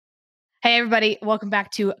Hey, everybody. Welcome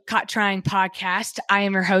back to Caught Trying Podcast. I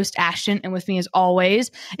am your host, Ashton, and with me, as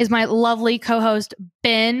always, is my lovely co-host,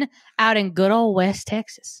 Ben, out in good old West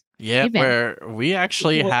Texas. Yeah, Hey, where we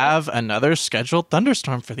actually have another scheduled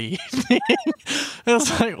thunderstorm for the evening.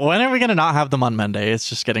 It's like, when are we going to not have them on Monday? It's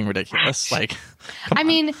just getting ridiculous. Like, I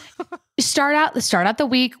mean, start out the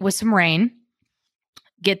week with some rain.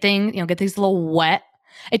 Get things a little wet.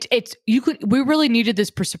 We really needed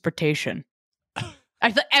this precipitation.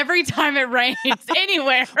 I thought every time it rains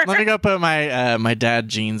anywhere. Let me go put my dad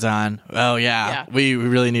jeans on. Oh yeah. We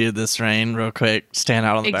really needed this rain real quick. Stand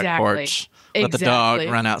out on the back porch. Let the dog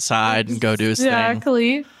run outside and go do his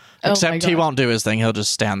thing. Except he won't do his thing. He'll just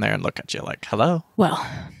stand there and look at you like, hello. Well,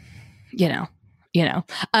 you know.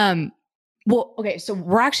 Well, okay, so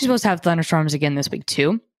we're actually supposed to have thunderstorms again this week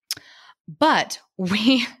too. But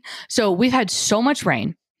we've had so much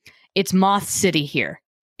rain. It's Moth City here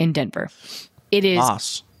in Denver. It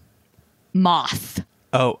is moth.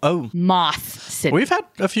 Oh. Moth City. We've had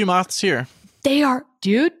a few moths here. They are,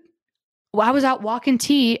 dude. Well, I was out walking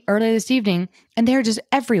tea earlier this evening, and they're just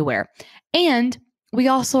everywhere. And we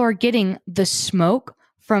also are getting the smoke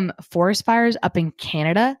from forest fires up in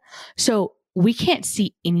Canada. So we can't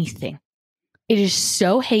see anything. It is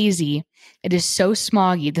so hazy. It is so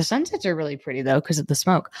smoggy. The sunsets are really pretty, though, because of the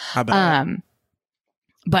smoke. How about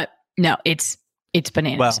but no, it's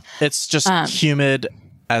bananas. Well, it's just humid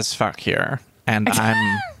as fuck here, and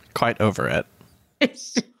I'm quite over it.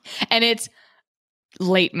 And it's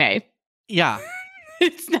late May. Yeah.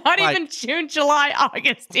 It's not even June, July,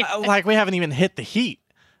 August. Like, we haven't even hit the heat.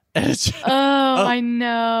 I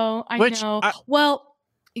know. I know. Well,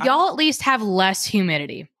 y'all at least have less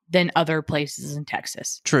humidity than other places in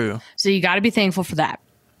Texas. True. So you got to be thankful for that.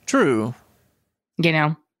 True. You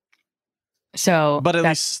know? So, but at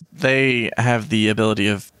least they have the ability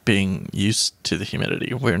of being used to the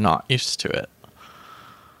humidity. We're not used to it.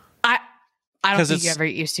 I don't think you ever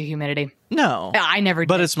get used to humidity. No, I never did.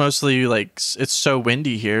 But it's mostly like, it's so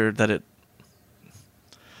windy here that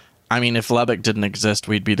if Lubbock didn't exist,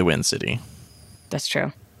 we'd be the wind city. That's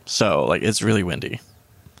true. So like, it's really windy.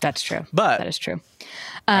 That's true. But that is true.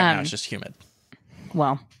 Right now it's just humid.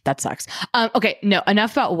 Well, that sucks. Okay, no,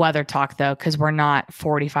 enough about weather talk, though, because we're not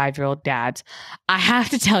 45-year-old dads. I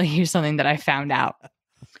have to tell you something that I found out.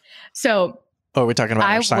 So, are we talking about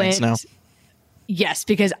our science now? Yes,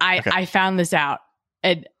 because I found this out,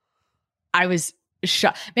 and I was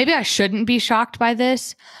shocked. Maybe I shouldn't be shocked by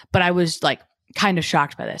this, but I was like kind of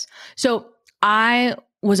shocked by this. So I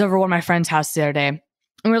was over one of my friend's house the other day, and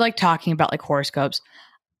we were like talking about like horoscopes.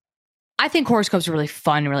 I think horoscopes are really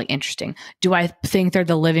fun and really interesting. Do I think they're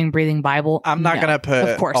the living, breathing Bible? I'm not going to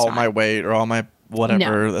put all my weight or all my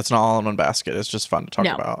whatever. No. That's not all in one basket. It's just fun to talk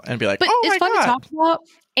about and be like, it's fun to talk about.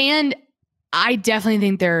 And I definitely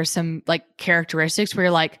think there are some like characteristics where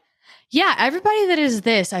you're like, yeah, everybody that is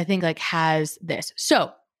this, I think like has this.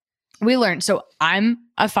 So we learned. So I'm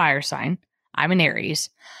a fire sign. I'm an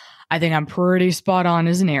Aries. I think I'm pretty spot on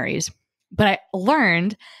as an Aries. But I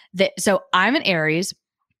learned that, so I'm an Aries,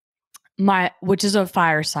 which is a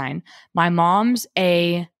fire sign. My mom's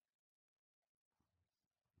a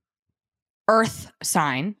earth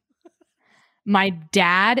sign. My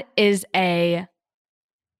dad is a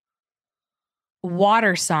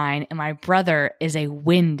water sign, and my brother is a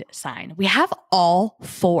wind sign. We have all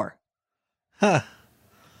four. Huh.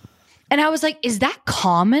 And I was like, is that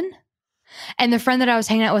common? And the friend that I was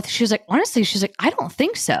hanging out with, she was like, honestly, she's like, I don't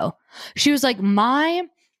think so. She was like,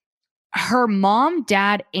 her mom,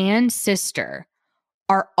 dad, and sister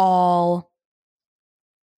are all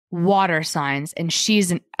water signs, and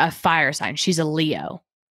she's a fire sign. She's a Leo.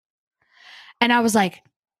 And I was like,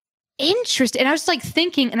 interesting. And I was like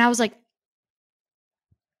thinking, and I was like,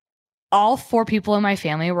 all four people in my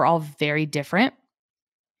family were all very different.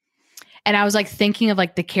 And I was like thinking of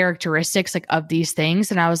like the characteristics like of these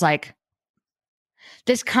things. And I was like,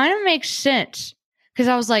 this kind of makes sense. Because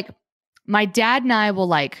I was like, my dad and I will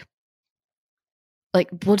like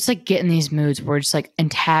we'll just like get in these moods where we're just like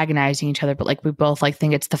antagonizing each other, but like we both like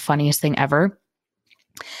think it's the funniest thing ever.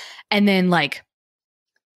 And then like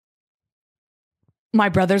my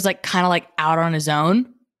brother's like kind of like out on his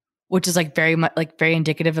own, which is like very much like very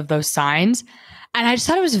indicative of those signs. And I just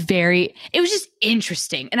thought it was just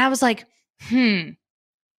interesting. And I was like, I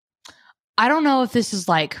don't know if this is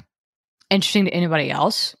like interesting to anybody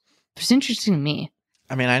else. But it's interesting to me.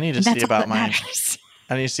 I mean, I need to see about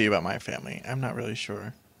my family. I'm not really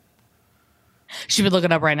sure. Should we look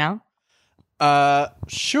it up right now?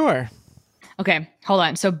 Sure. Okay, hold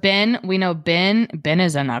on. So Ben, we know Ben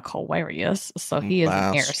is an Aquarius, so he is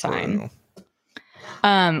an air sign.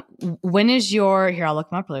 When is your, here, I'll look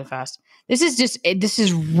them up really fast. This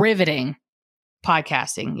is riveting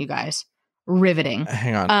podcasting, you guys. Riveting.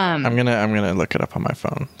 Hang on. I'm gonna look it up on my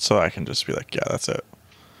phone so I can just be like, yeah, that's it.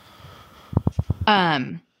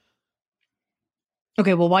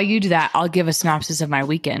 Okay, well, while you do that, I'll give a synopsis of my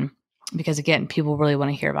weekend because, again, people really want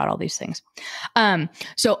to hear about all these things.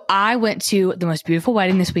 So I went to the most beautiful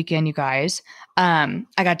wedding this weekend, you guys. I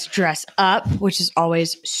got to dress up, which is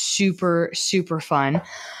always super, super fun.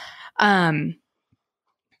 And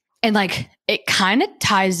like, it kind of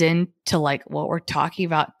ties into like what we're talking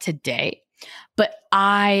about today. But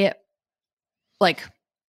I like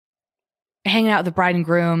hanging out with the bride and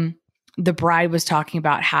groom. The bride was talking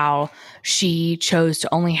about how she chose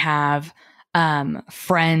to only have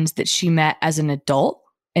friends that she met as an adult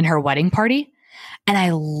in her wedding party. And I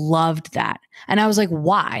loved that. And I was like,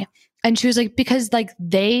 why? And she was like, because like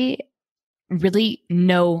they really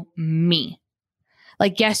know me.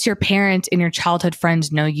 Like, yes, your parents and your childhood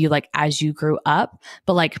friends know you like as you grew up,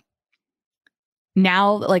 but like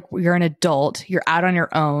now, like you're an adult, you're out on your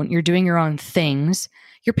own, you're doing your own things.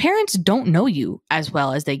 Your parents don't know you as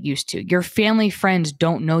well as they used to. Your family friends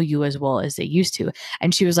don't know you as well as they used to.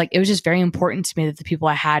 And she was like, it was just very important to me that the people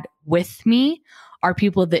I had with me are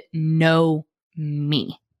people that know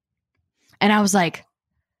me. And I was like,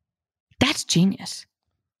 that's genius.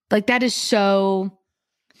 Like, that is so,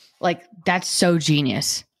 like, that's so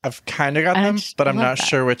genius. I've kind of got them, but I'm not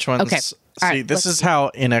sure which ones. Okay. See, this is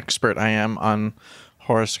how inexpert I am on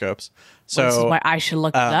horoscopes. So this is why I should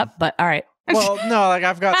look it up, but all right. Well, no, like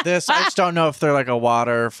I've got this. I just don't know if they're like a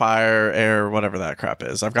water, fire, air, whatever that crap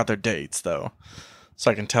is. I've got their dates though,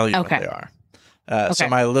 so I can tell you what they are. So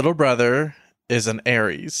my little brother is an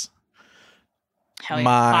Aries. Hell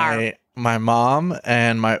yeah. My mom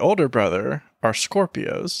and my older brother are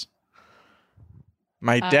Scorpios.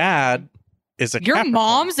 My dad is a Your Capricorn.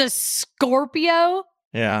 Mom's a Scorpio?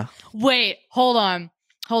 Yeah. Wait, hold on.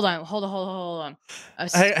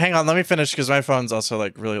 Hang on, let me finish because my phone's also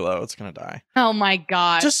like really low. It's gonna die. Oh my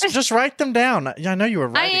god! Just write them down. Yeah, I know you were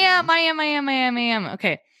writing. I am.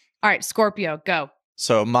 Okay, all right. Scorpio, go.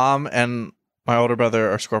 So mom and my older brother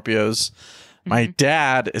are Scorpios. My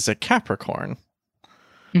dad is a Capricorn.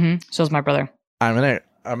 So is my brother. I'm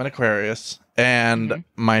an Aquarius, and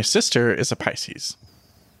my sister is a Pisces.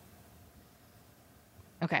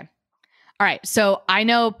 Okay. All right. So I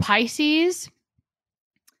know Pisces.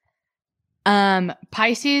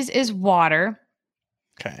 Pisces is water.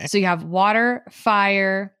 Okay. So you have water,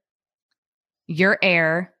 fire, your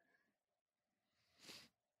air.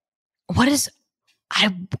 What is,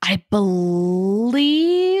 I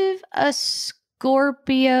believe a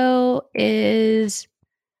Scorpio is,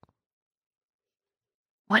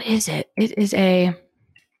 what is it? It is a,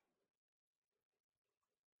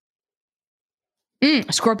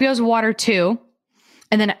 Scorpio's water too.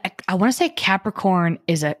 And then I want to say Capricorn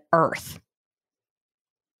is a earth.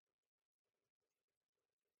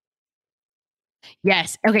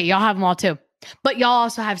 Yes. Okay. Y'all have them all too. But y'all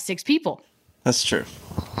also have 6 people. That's true.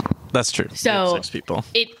 So 6 people.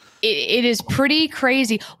 It is pretty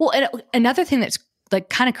crazy. Well, and another thing that's like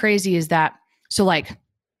kind of crazy is that, so like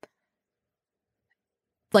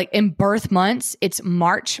in birth months, it's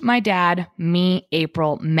March, my dad, me,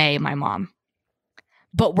 April, May, my mom.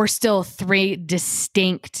 But we're still 3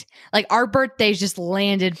 distinct, like our birthdays just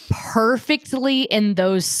landed perfectly in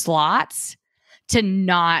those slots to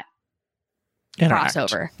not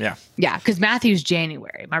crossover. Yeah. Yeah. Because Matthew's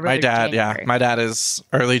January. My dad, January. My dad is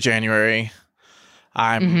early January.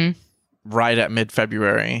 I'm right at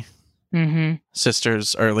mid-February.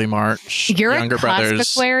 Sister's early March. You're younger a cusp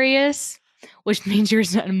brothers. Aquarius, which means you're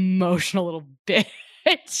an emotional little bitch.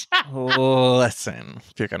 Listen,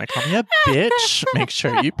 if you're going to call me a bitch, make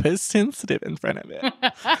sure you put sensitive in front of it. You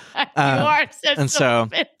are sensitive, and so,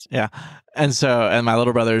 bitch. Yeah. And my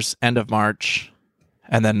little brother's end of March.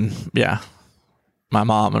 And then, yeah, my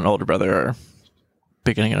mom and older brother are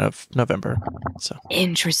beginning of November. So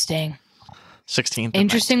interesting. 16th.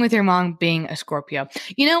 Interesting with your mom being a Scorpio.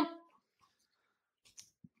 You know,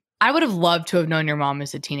 I would have loved to have known your mom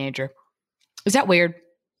as a teenager. Is that weird?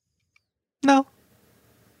 No.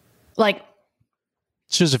 Like,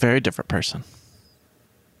 she was a very different person.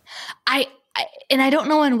 I don't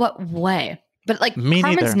know in what way, but like Me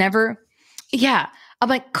Carmen's neither. never. Yeah, I'm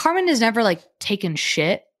like Carmen has never like taken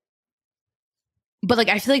shit, but like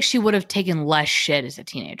I feel like she would have taken less shit as a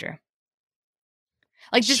teenager.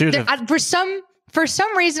 Like just for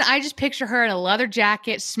some reason, I just picture her in a leather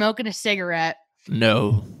jacket, smoking a cigarette.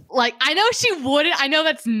 No. Like, I know she wouldn't. I know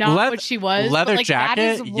that's not what she was. Leather but like, jacket, that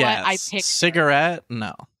is what yes. I picture. Cigarette,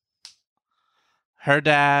 no. Her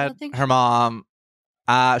dad, her mom,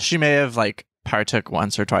 She may have like partook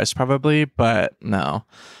once or twice probably, but no.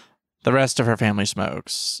 The rest of her family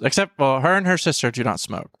smokes. Except, well, her and her sister do not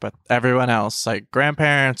smoke, but everyone else, like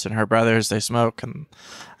grandparents and her brothers, they smoke, and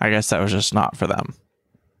I guess that was just not for them.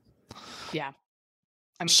 Yeah.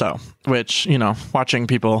 I mean, so, which, you know, watching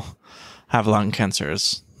people have lung cancer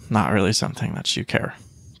is not really something that you care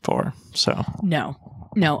for. So no,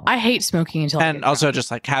 I hate smoking until and also just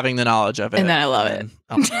like having the knowledge of it, and then I love it.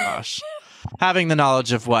 Oh my gosh, having the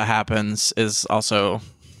knowledge of what happens is also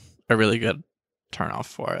a really good turnoff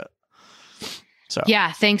for it. So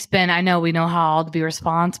yeah, thanks, Ben. I know we know how to be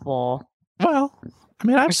responsible. Well, I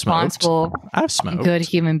mean, I've smoked, good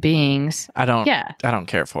human beings. I don't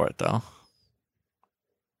care for it though.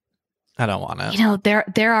 I don't want it. You know,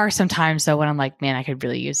 there are some times though when I'm like, man, I could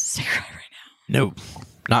really use a cigarette right now. No,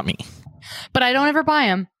 not me. But I don't ever buy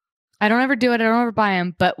them. I don't ever do it. I don't ever buy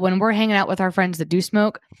them. But when we're hanging out with our friends that do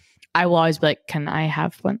smoke, I will always be like, can I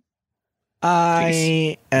have one?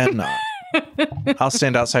 I am not. I'll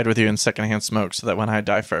stand outside with you in secondhand smoke so that when I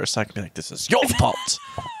die first, I can be like, this is your fault.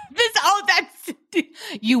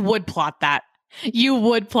 You would plot that.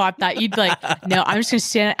 You'd be like, no, I'm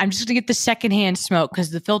just going to get the secondhand smoke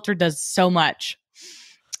because the filter does so much.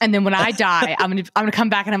 And then when I die, I'm going to come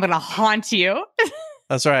back and I'm going to haunt you.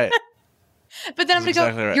 That's right. But then I'm going to go,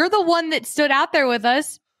 right. You're the one that stood out there with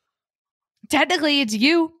us. Technically, it's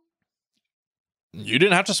you. You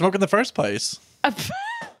didn't have to smoke in the first place.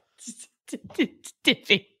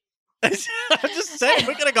 Dippy. I'm just saying,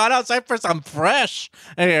 we could have gone outside for some fresh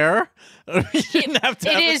air. You didn't have to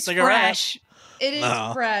have a cigarette. Fresh. It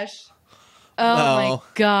is fresh. Oh my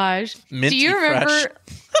gosh. Minty do you remember?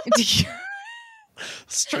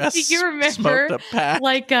 Stress. Do you remember?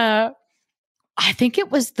 Like, I think it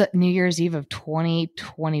was the New Year's Eve of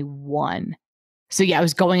 2021. So yeah, I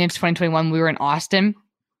was going into 2021. We were in Austin.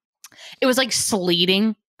 It was like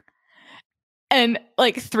sleeting. And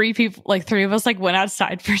like three of us like went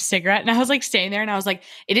outside for a cigarette. And I was like staying there and I was like,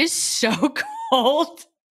 it is so cold.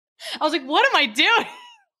 I was like, what am I doing?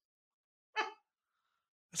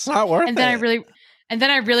 It's not worth it. And then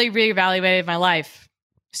I really reevaluated my life.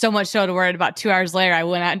 So much so to where about 2 hours later, I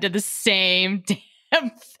went out and did the same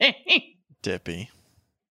damn thing. Dippy.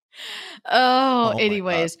 Oh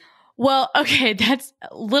anyways. Well, okay, that's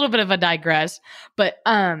a little bit of a digress. But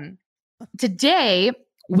today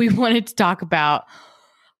we wanted to talk about,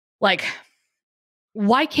 like,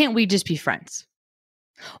 why can't we just be friends?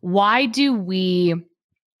 Why do we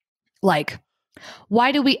feel like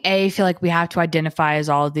we have to identify as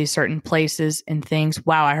all of these certain places and things?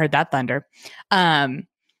 Wow, I heard that thunder.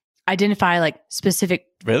 Identify like specific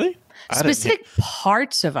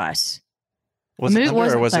parts of us. Was it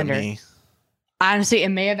thunder or was it me? Honestly, it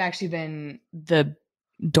may have actually been the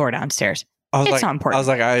door downstairs. It's not important. I was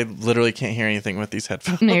like, I literally can't hear anything with these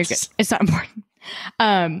headphones. No, you're good. It's not important.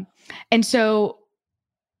 And so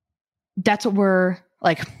that's what we're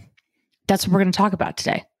going to talk about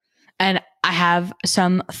today. And I have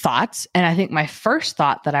some thoughts. And I think my first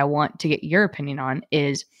thought that I want to get your opinion on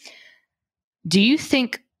is, do you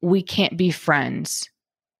think we can't be friends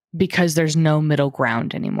because there's no middle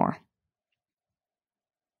ground anymore?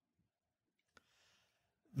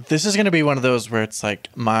 This is going to be one of those where it's like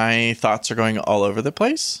my thoughts are going all over the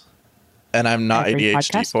place and I'm not ADHD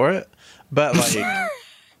podcast for it. But like,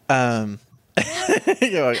 I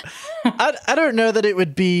don't know that it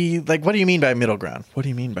would be like, what do you mean by middle ground? What do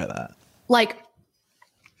you mean by that? Like,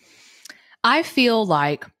 I feel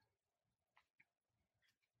like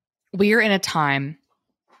we're in a time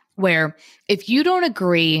where if you don't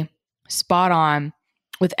agree spot on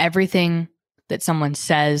with everything that someone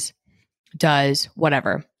says, does,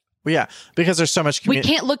 whatever. Well, yeah, because there's so much we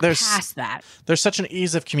can't look past that. There's such an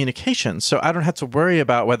ease of communication. So I don't have to worry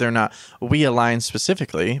about whether or not we align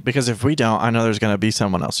specifically, because if we don't, I know there's going to be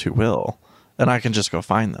someone else who will. And I can just go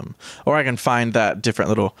find them. Or I can find that different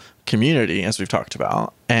little community, as we've talked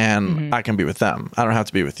about, and I can be with them. I don't have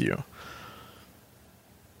to be with you.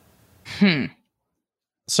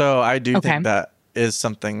 So I do think that is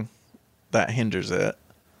something that hinders it.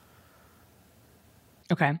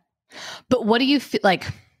 Okay. But what do you feel like?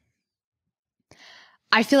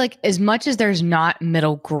 I feel like as much as there's not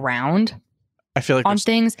middle ground, I feel like on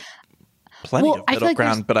things, plenty of middle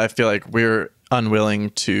ground, but I feel like we're unwilling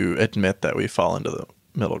to admit that we fall into the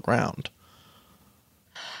middle ground.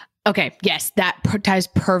 Okay. Yes. That ties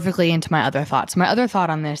perfectly into my other thoughts. My other thought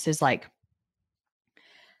on this is like,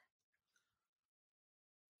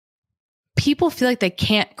 people feel like they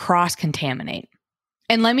can't cross-contaminate.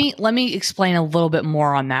 And let me explain a little bit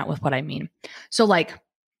more on that with what I mean. So like,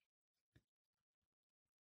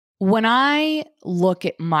 when I look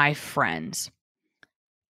at my friends,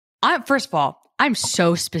 First of all, I'm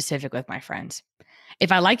so specific with my friends.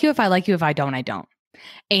 If I like you, if I like you, if I don't, I don't.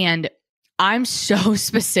 And I'm so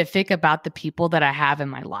specific about the people that I have in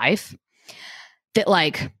my life that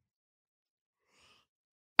like,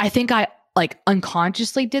 I think I like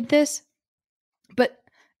unconsciously did this, but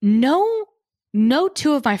no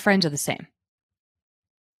two of my friends are the same.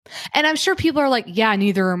 And I'm sure people are like, yeah,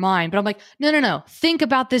 neither are mine. But I'm like, no. Think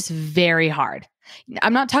about this very hard.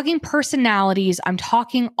 I'm not talking personalities. I'm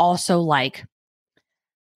talking also like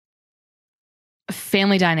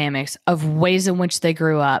family dynamics of ways in which they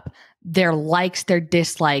grew up, their likes, their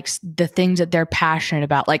dislikes, the things that they're passionate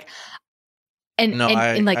about. Like, and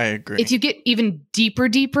like, I agree. If you get even deeper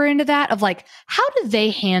into that of like, how do they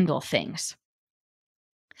handle things?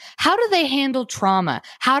 How do they handle trauma?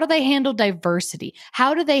 How do they handle diversity?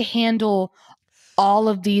 How do they handle all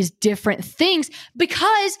of these different things?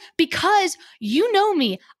 Because you know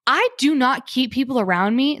me, I do not keep people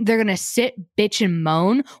around me. They're going to sit, bitch, and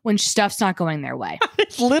moan when stuff's not going their way. I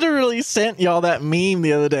literally sent y'all that meme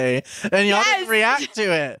the other day, and y'all didn't react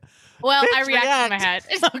to it. Well, I reacted in my head.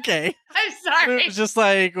 Okay. I'm sorry. It was just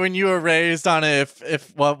like when you were raised on it,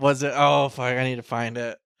 if what was it? Oh, fuck, I need to find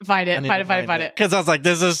it. Find it. Because I was like,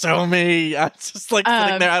 this is so me. I'm just like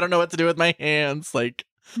sitting there. I don't know what to do with my hands. Like,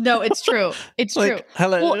 no, it's true. It's like, true.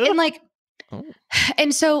 Hello. Well, and like,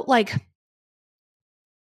 and so like,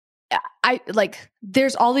 I like,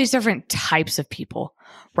 there's all these different types of people,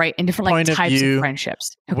 right? And different like types of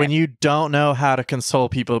friendships. Okay. When you don't know how to console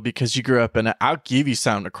people because you grew up in I'll give you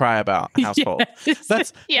something to cry about household. Yes.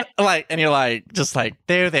 That's like, and you're like, just like,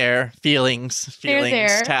 they're there, feelings,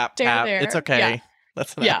 tap. There. It's okay. Yeah.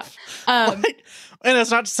 That's enough. Yeah. And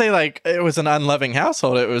it's not to say like it was an unloving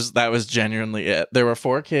household. That was genuinely it. There were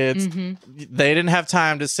 4 kids. Mm-hmm. They didn't have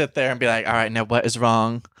time to sit there and be like, all right, now what is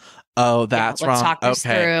wrong? Oh, that's wrong. Talk this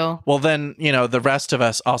through. Well, then, the rest of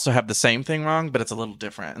us also have the same thing wrong, but it's a little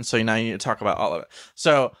different. And so now you need to talk about all of it.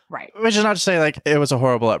 So, right. Which is not to say like it was a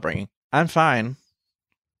horrible upbringing. I'm fine.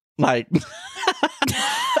 Like,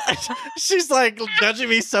 she's like judging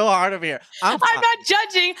me so hard over here. I'm not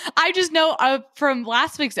judging. I just know from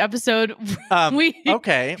last week's episode,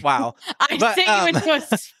 okay, wow. I sent you into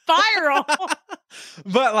a spiral.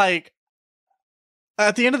 But like,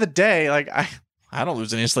 at the end of the day, like I don't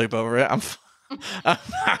lose any sleep over it.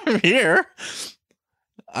 I'm here.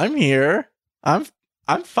 I'm here. I'm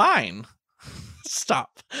fine.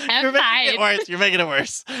 Stop. You're making it worse. You're making it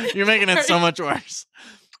worse. You're making it so much worse.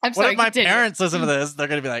 I'm sorry. What if my parents listen to this? They're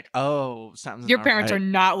gonna be like, "Oh, something's your parents right. are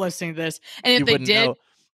not listening to this." And if they did, know.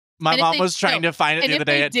 My mom was trying to find it the other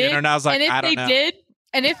day at dinner, and I was like, "I don't know."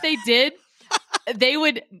 And if they did, they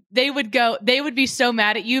would be so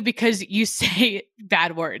mad at you because you say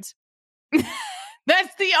bad words.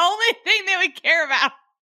 That's the only thing they would care about.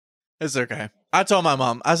 It's okay. I told my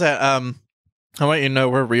mom, I said, I want you to know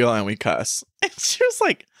we're real and we cuss. And she was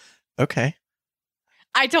like, okay.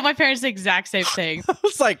 I told my parents the exact same thing. I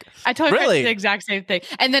was like, I told my parents the exact same thing.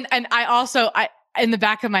 And I also, in the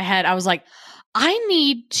back of my head, I was like, I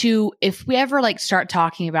need to, if we ever like start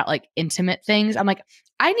talking about like intimate things, I'm like,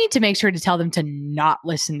 I need to make sure to tell them to not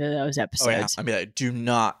listen to those episodes. Oh, yeah. I'd be like, do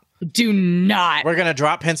not. We're going to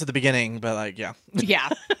drop hints at the beginning, but like, yeah.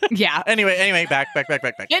 Yeah. Anyway, back.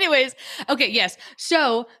 Anyways. Okay. Yes.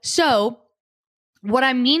 So what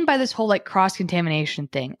I mean by this whole like cross-contamination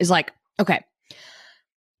thing is like, okay,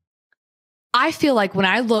 I feel like when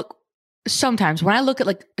I look at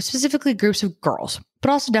like specifically groups of girls,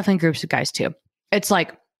 but also definitely groups of guys too, it's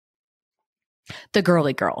like the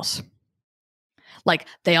girly girls. Like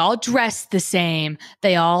they all dress the same.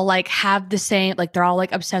 They all like have the same, like they're all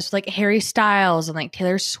like obsessed with like Harry Styles and like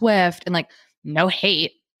Taylor Swift and like no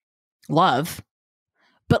hate, love.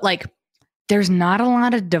 But like there's not a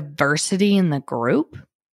lot of diversity in the group.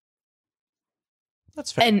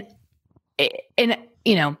 That's fair. And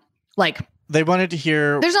like they wanted to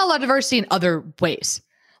hear. There's not a lot of diversity in other ways.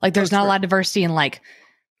 Like there's not a lot of diversity in like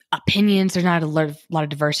opinions. There's not a lot of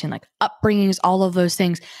diversity in like upbringings, all of those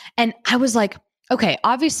things. And I was like, okay,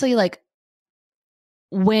 obviously like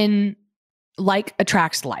when like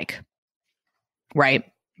attracts like, right?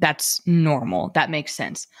 That's normal. That makes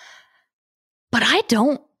sense. But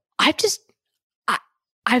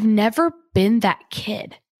I've never been that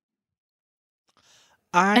kid.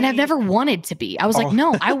 And I've never wanted to be. I was like,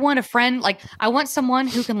 no, I want a friend. Like, I want someone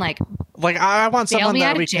who can like I want someone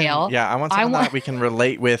that we jail. can. Yeah, I want someone that we can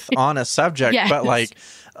relate with on a subject. Yes. But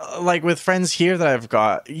like with friends here that I've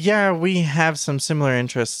got, yeah, we have some similar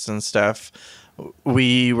interests and stuff.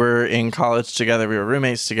 We were in college together. We were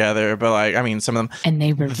roommates together. But like, I mean, some of them and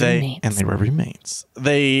they were roommates.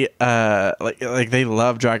 They like they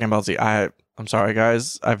love Dragon Ball Z. I'm sorry,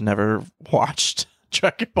 guys. I've never watched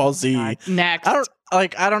Dragon Ball Z. God. Next.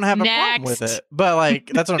 I don't have a problem with it. But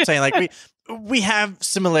like, that's what I'm saying. Like we have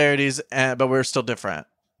similarities, but we're still different.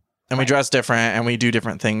 And we dress different and we do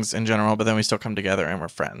different things in general, but then we still come together and we're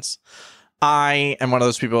friends. I am one of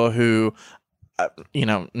those people who,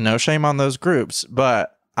 no shame on those groups,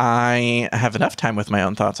 but I have enough time with my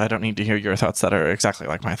own thoughts. I don't need to hear your thoughts that are exactly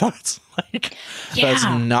like my thoughts. That's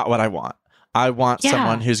not what I want. I want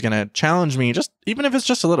someone who's going to challenge me, just even if it's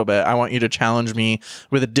just a little bit. I want you to challenge me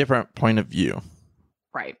with a different point of view.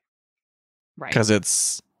 Right. Because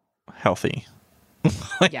it's healthy.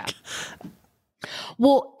 Yeah.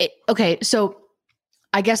 Well, okay. So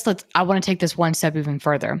I guess I want to take this one step even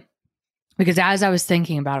further, because as I was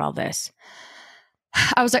thinking about all this,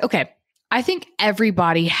 I was like, okay, I think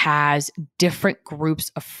everybody has different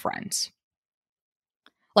groups of friends.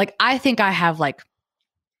 Like, I think I have like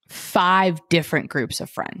 5 different groups of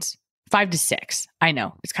friends, 5 to 6. I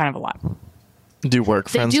know it's kind of a lot. Do work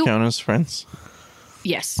friends count as friends?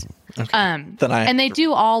 Yes. Okay. And they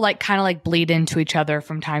do all like kind of like bleed into each other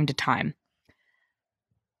from time to time.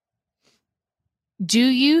 Do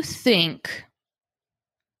you think,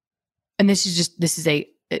 and this is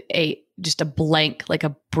just a blank, like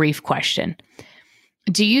a brief question.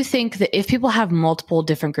 Do you think that if people have multiple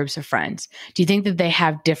different groups of friends, do you think that they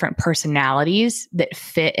have different personalities that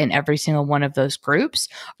fit in every single one of those groups?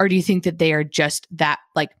 Or do you think that they are just that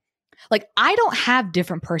like I don't have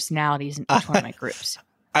different personalities in each one of my groups.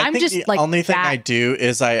 I think the only thing I do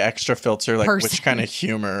is I extra filter like which kind of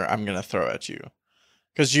humor I'm going to throw at you.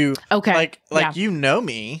 Because you, you know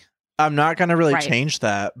me, I'm not going to really change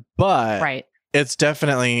that, but it's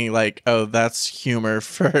definitely like, oh, that's humor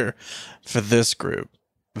for this group.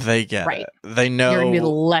 They get it. They know. You're going to be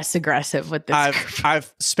less aggressive with this group.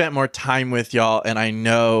 I've spent more time with y'all, and I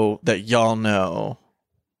know that y'all know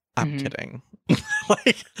I'm kidding.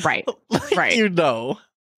 Right. You know.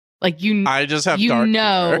 Like, I just have dark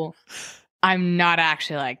humor. I'm not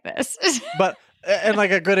actually like this. But and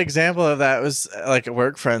like a good example of that was like at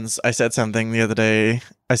work friends. I said something the other day.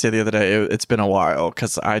 It's been a while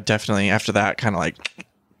because I definitely after that kind of like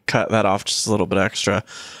cut that off just a little bit extra.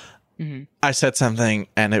 Mm-hmm. I said something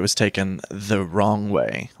and it was taken the wrong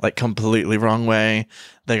way, like completely wrong way.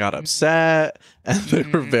 They got upset and they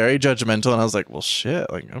were very judgmental. And I was like, well,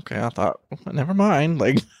 shit. Like, okay, I thought, never mind.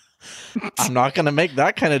 Like, I'm not going to make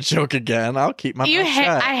that kind of joke again. I'll keep my mouth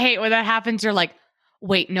shut. I hate when that happens. You're like,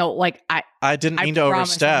 wait, no, like I didn't mean to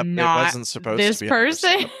overstep. It wasn't supposed to be this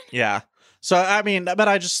person. Yeah. So, I mean, but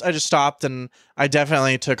I just stopped and I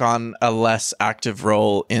definitely took on a less active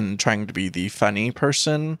role in trying to be the funny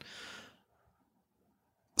person.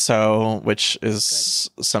 So, which is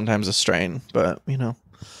sometimes a strain, but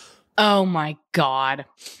Oh my God.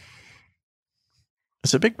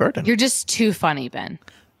 It's a big burden. You're just too funny, Ben.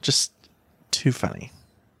 Just too funny.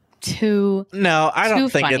 No, I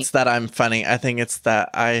don't think it's that I'm funny. I think it's that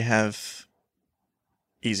I have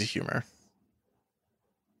easy humor.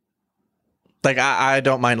 Like, I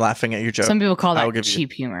don't mind laughing at your joke. Some people call that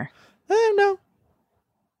cheap humor. No.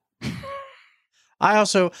 I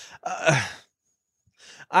also...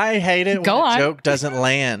 I hate it when a joke doesn't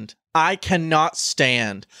land. I cannot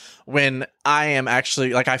stand when I am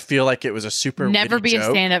actually... Like, I feel like it was a super Never be joke.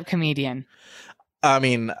 A stand-up comedian. I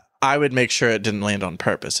mean... I would make sure it didn't land on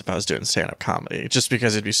purpose if I was doing stand-up comedy, just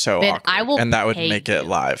because it'd be so awkward, and that would make it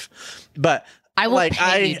live. But I will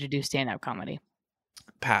pay you to do stand-up comedy.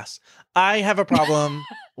 Pass. I have a problem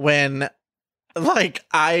when, like,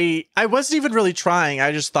 I wasn't even really trying.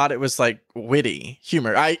 I just thought it was like witty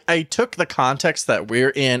humor. I took the context that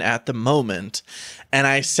we're in at the moment, and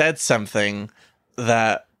I said something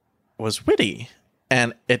that was witty,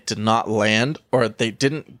 and it did not land, or they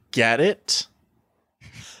didn't get it.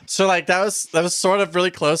 So like that was sort of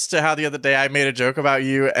really close to how the other day I made a joke about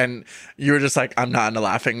you and you were just like, I'm not in a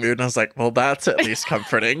laughing mood. And I was like, well, that's at least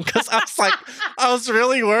comforting. Because I was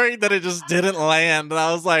really worried that it just didn't land. And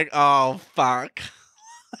I was like, oh, fuck.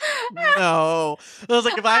 No. I was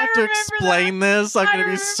like, if I have to explain this, I'm going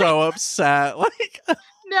to be so upset. Like,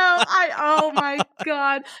 oh my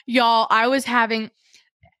God. Y'all, I was having,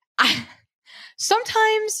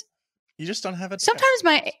 sometimes. You just don't have it. Sometimes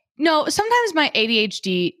my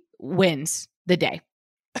ADHD wins the day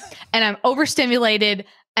and I'm overstimulated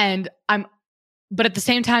but at the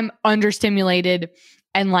same time understimulated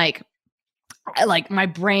and like my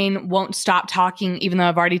brain won't stop talking even though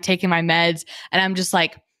I've already taken my meds. And I'm just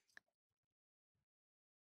like,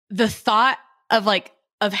 the thought of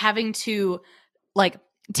having to like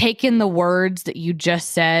take in the words that you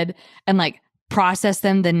just said and like process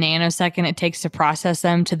them the nanosecond it takes to process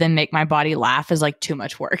them to then make my body laugh is like too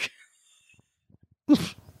much work. And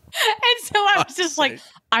so I was just like,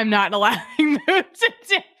 I'm not in a laughing mood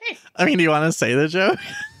today. I mean, do you want to say the joke?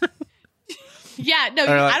 Yeah, no,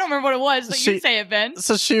 I don't remember what it was. So you say it, Ben.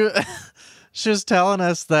 So she was telling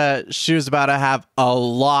us that she was about to have a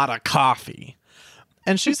lot of coffee.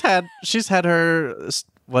 And she's had her,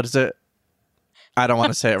 what is it? I don't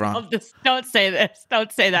want to say it wrong. Don't say this.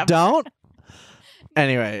 Don't say that. Don't?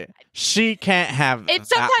 Anyway, she can't have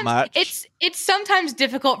that much. It's sometimes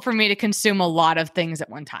difficult for me to consume a lot of things at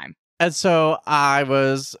one time. And so I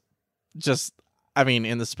was just,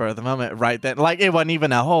 in the spur of the moment, right then, like it wasn't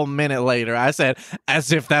even a whole minute later, I said,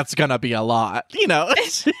 as if that's going to be a lot,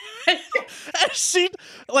 she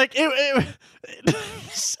like,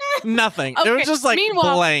 nothing. Okay. It was just like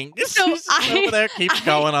blank. So she's just over there, keeps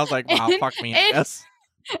going. I was like, wow, fuck me, I guess.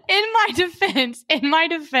 In my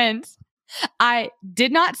defense, I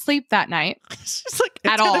did not sleep that night. She's like,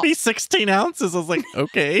 it's going to be 16 ounces. I was like,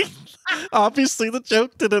 okay. Obviously, the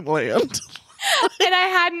joke didn't land. And I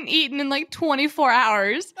hadn't eaten in like 24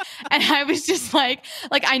 hours. And I was just like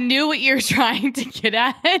I knew what you were trying to get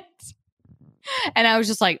at. And I was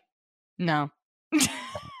just like, no. And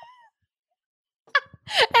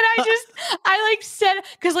I said,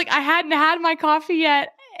 because I hadn't had my coffee yet.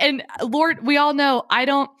 And Lord, we all know I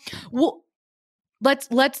don't. Well,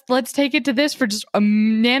 let's take it to this for just a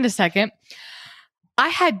nanosecond. I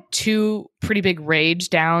had 2 pretty big rage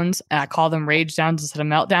downs, and I call them rage downs instead of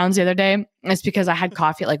meltdowns the other day. It's because I had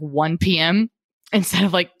coffee at 1 p.m. instead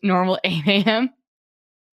of normal 8 a.m.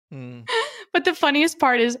 But the funniest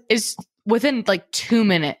part is within 2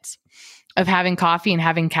 minutes of having coffee and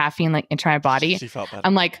having caffeine enter my body, she felt better.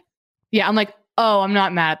 I'm like, oh, I'm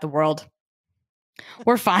not mad at the world.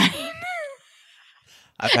 We're fine.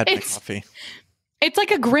 I've had my coffee. It's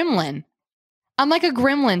like a gremlin. I'm like a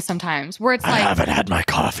gremlin sometimes where it's I haven't had my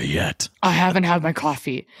coffee yet. I haven't had my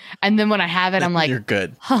coffee. And then when I have it, I'm like, you're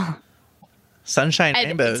good. Huh. Sunshine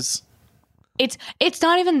rainbows. It's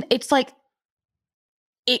not even, it's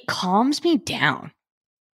it calms me down,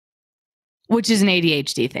 which is an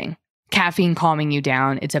ADHD thing. Caffeine calming you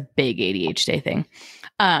down. It's a big ADHD thing.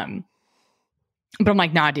 But I'm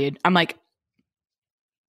like, nah, dude. I'm like,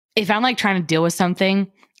 if I'm trying to deal with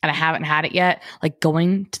something and I haven't had it yet,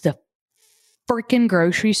 going to the freaking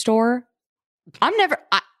grocery store,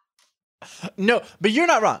 no, but you're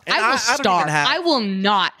not wrong. And I will starve. I will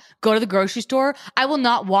not go to the grocery store. I will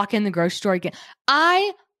not walk in the grocery store again.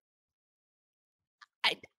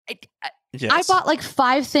 Yes. I bought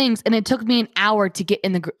 5 things and it took me an hour to get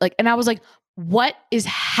in the and I was like, what is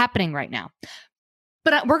happening right now?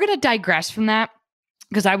 But we're going to digress from that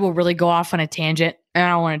because I will really go off on a tangent and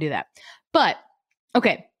I don't want to do that. But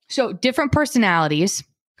okay, so different personalities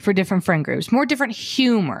for different friend groups, more different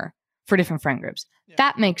humor for different friend groups. Yeah.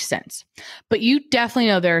 That makes sense. But you definitely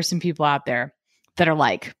know there are some people out there that are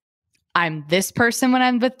like, I'm this person when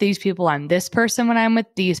I'm with these people. I'm this person when I'm with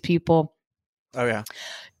these people. Oh, yeah.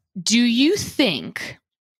 Do you think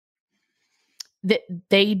that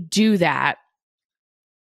they do that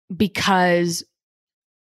because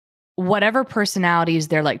whatever personalities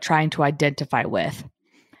they're trying to identify with,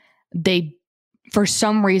 they for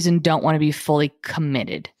some reason don't want to be fully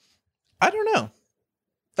committed? I don't know.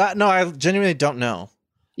 No, I genuinely don't know.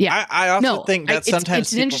 Yeah. I also think that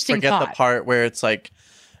sometimes people forget the part where it's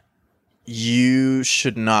you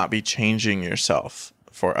should not be changing yourself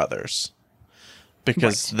for others.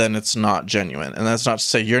 Because then it's not genuine. And that's not to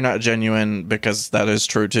say you're not genuine, because that is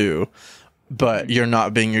true too. But you're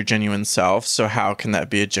not being your genuine self. So how can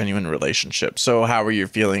that be a genuine relationship? So how are your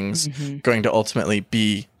feelings going to ultimately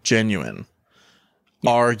be genuine?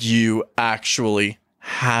 Yeah. Are you actually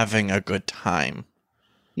having a good time?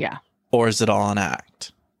 Yeah. Or is it all an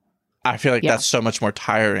act? I feel like that's so much more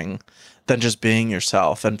tiring than just being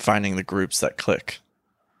yourself and finding the groups that click.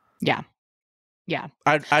 Yeah. Yeah.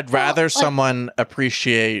 I'd rather someone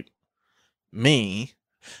appreciate me.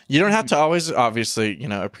 You don't have to always, obviously,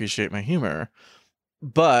 appreciate my humor,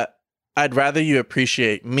 but I'd rather you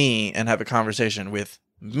appreciate me and have a conversation with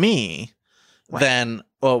me than,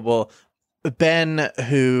 Ben,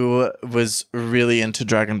 who was really into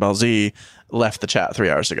Dragon Ball Z, left the chat 3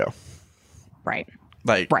 hours ago. Right.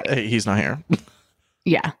 He's not here.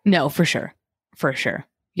 Yeah. No, for sure. For sure.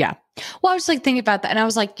 Yeah. Well, I was thinking about that, and I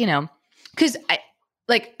was like, because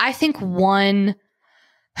I think one,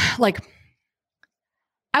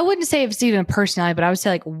 I wouldn't say it's even a personality, but I would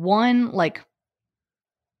say one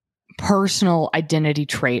personal identity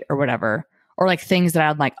trait or whatever, or things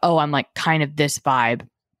that I'm I'm kind of this vibe,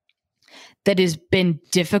 that has been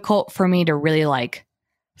difficult for me to really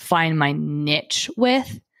find my niche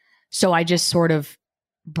with. So I just sort of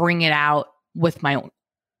bring it out with my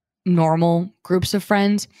normal groups of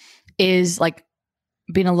friends is like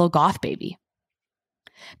being a little goth baby.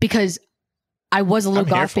 Because I was a little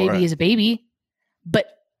goth baby as a baby, but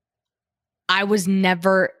I was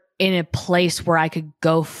never in a place where I could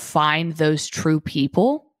go find those true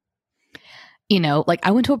people. You know, like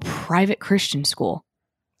I went to a private Christian school.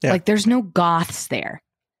 Yeah. Like there's no goths there.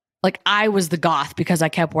 Like I was the goth because I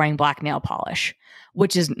kept wearing black nail polish,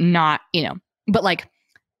 which is not, you know, but like,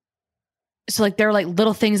 so like there are like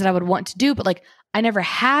little things that I would want to do, but like I never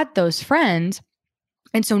had those friends.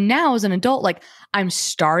 And so now as an adult, like I'm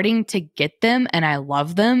starting to get them and I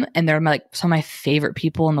love them. And they're like some of my favorite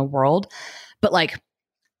people in the world. But like,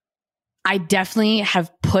 I definitely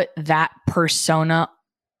have put that persona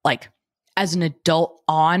like as an adult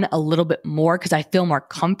on a little bit more because I feel more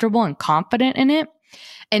comfortable and confident in it.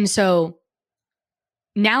 And so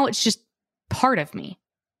now it's just part of me.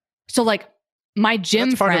 So like my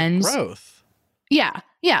gym friends. Part of growth. Yeah.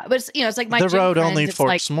 Yeah. But it's, you know, it's like my the gym road friends, only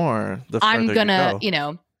forks like, more. I'm gonna, you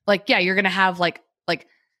know, like, yeah, you're gonna have like,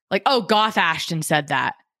 oh, Goth Ashton said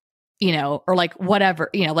that, you know, or like whatever,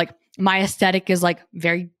 you know, like my aesthetic is like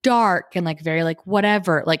very dark and like very like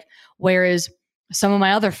whatever. Like, whereas some of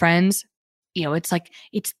my other friends, you know, it's like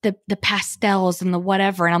it's the pastels and the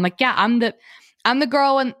whatever. And I'm like, yeah, I'm the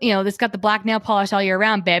girl and you know, that's got the black nail polish all year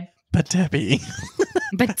round, babe. But Debbie.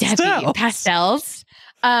 Pastels.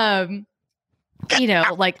 You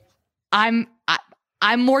know, like I'm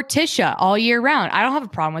Morticia all year round. I don't have a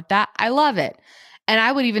problem with that. I love it. And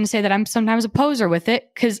I would even say that I'm sometimes a poser with it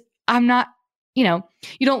because I'm not, you know,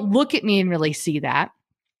 you don't look at me and really see that.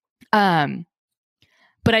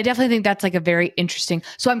 But I definitely think that's like a very interesting.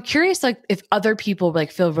 So I'm curious, like if other people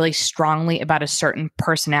like feel really strongly about a certain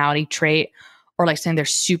personality trait or like something they're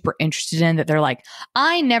super interested in that they're like,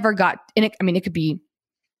 I never got in it. I mean, it could be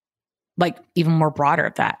like even more broader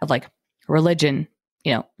of that, of like religion,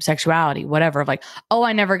 you know, sexuality, whatever, of like, oh,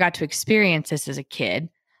 I never got to experience this as a kid.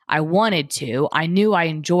 I wanted to. I knew I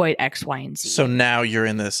enjoyed X, Y, and Z. So now you're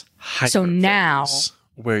in this hyper So now phase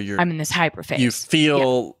where I'm in this hyper phase.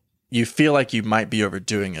 You feel like you might be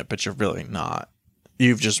overdoing it, but you're really not.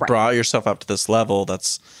 You've just brought yourself up to this level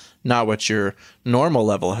that's not what your normal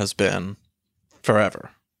level has been forever.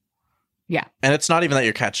 Yeah. And it's not even that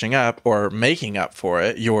you're catching up or making up for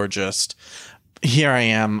it. You're just, here I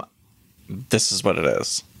am. This is what it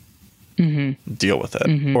is. Mm-hmm. Deal with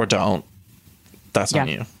it or don't. That's on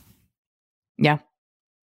you. Yeah.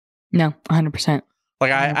 No, 100%.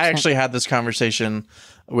 Like I actually had this conversation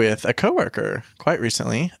with a coworker quite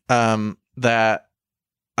recently that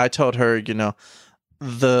I told her, you know,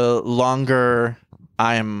 the longer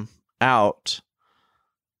I'm out,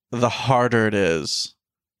 the harder it is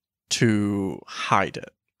to hide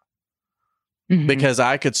it. Mm-hmm. Because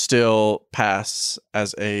I could still pass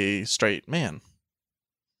as a straight man.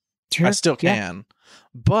 Sure. I still can.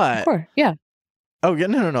 But of course. Yeah. Oh yeah,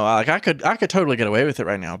 no. Like I could totally get away with it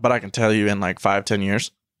right now, but I can tell you in like 5-10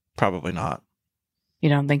 years, probably not. You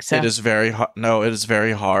don't think so? It is very no, it is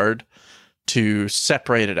very hard to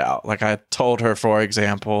separate it out. Like I told her, for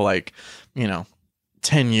example, like, you know,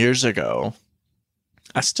 10 years ago,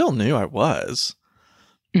 I still knew I was,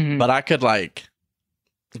 but I could like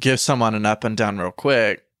give someone an up and down real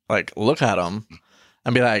quick, like look at them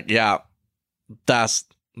and be like, yeah,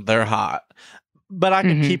 they're hot. But I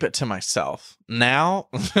can keep it to myself. Now,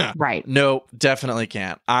 right. No, definitely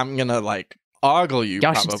can't. I'm going to like ogle you.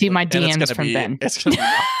 Y'all should see my DMs from Ben. It's going to be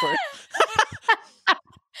awkward.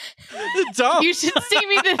 Don't. You should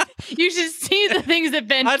see the things that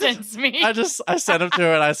Ben sends me. I sent them to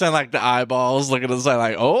her and I sent like the eyeballs looking at the side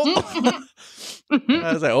like, oh.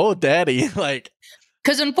 I was like, oh, daddy. Like,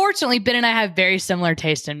 because unfortunately, Ben and I have very similar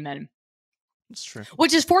taste in men. It's true.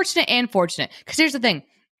 Which is fortunate and fortunate. Because here's the thing.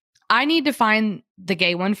 I need to find the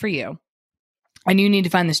gay one for you. And you need to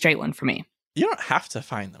find the straight one for me. You don't have to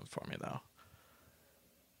find them for me, though.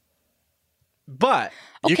 But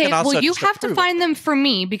you can also you have to find them for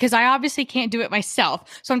me because I obviously can't do it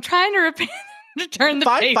myself. So I'm trying to return the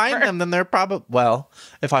paper. If I find them, then they're probably... Well,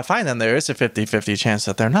 if I find them, there is a 50-50 chance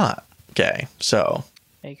that they're not gay. So...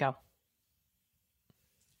 There you go.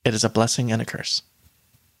 It is a blessing and a curse.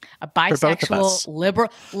 A bisexual,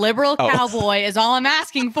 liberal cowboy is all I'm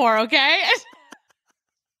asking for, okay?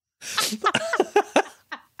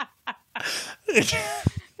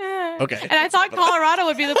 Okay. And I thought Colorado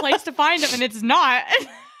would be the place to find him, and it's not.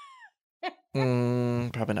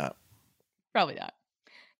 Probably not. Probably not.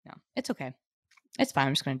 No, it's okay. It's fine.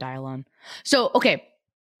 I'm just going to die alone. So, okay.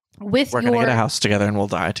 We're going to get a house together, and we'll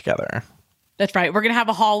die together. That's right. We're going to have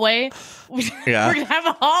a hallway. Yeah. We're going to have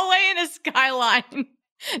a hallway and a skyline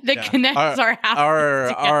that connects our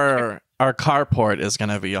house. Our carport is going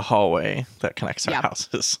to be a hallway that connects our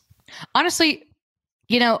houses. Honestly,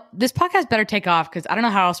 this podcast better take off because I don't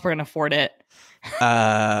know how else we're going to afford it.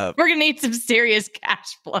 We're going to need some serious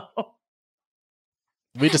cash flow.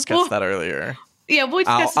 We discussed that earlier. Yeah, we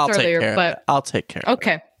discussed this earlier, but I'll take care of it.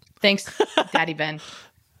 Okay. Thanks, Daddy Ben.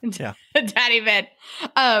 Yeah. Daddy Ben.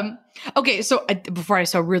 Okay, so before I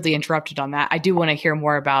so rudely interrupted on that, I do want to hear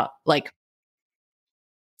more about I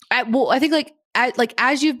think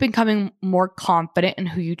as you've becoming more confident in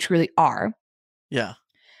who you truly are. Yeah.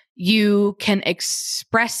 You can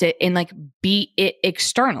express it and be it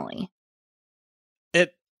externally.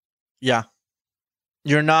 Yeah.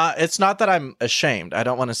 It's not that I'm ashamed. I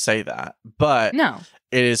don't want to say that, but no,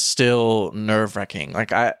 it is still nerve-wracking.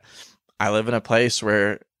 I live in a place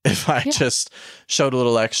where if I just showed a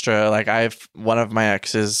little extra, one of my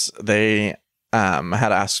exes, they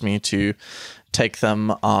had asked me to take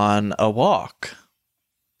them on a walk.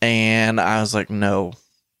 And I was like, no,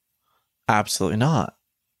 absolutely not.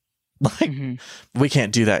 We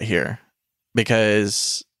can't do that here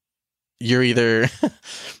because you're either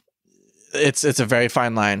it's a very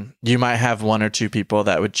fine line. You might have one or two people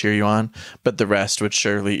that would cheer you on, but the rest would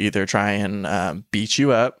surely either try and beat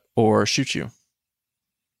you up or shoot you.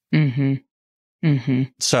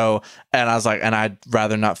 So, and I was like, and I'd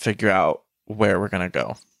rather not figure out where we're going to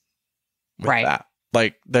go with that.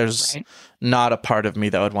 There's not a part of me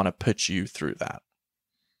that would want to put you through that.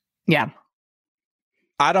 Yeah.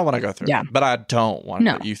 I don't want to go through it, but I don't want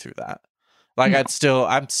to put you through that. I'm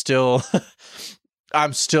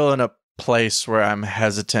still in a place where I'm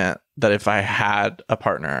hesitant that if I had a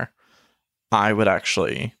partner, I would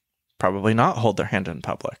actually probably not hold their hand in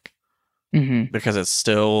public because it's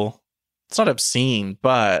not obscene,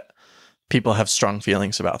 but people have strong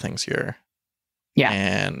feelings about things here. Yeah.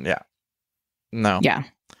 And no. Yeah.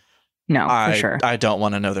 No, for sure. I don't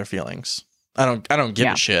want to know their feelings. I don't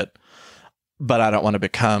give a shit, but I don't want to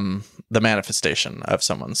become the manifestation of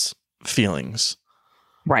someone's feelings.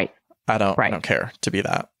 Right. I don't care to be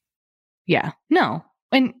that. Yeah. No.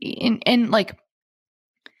 And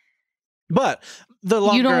but the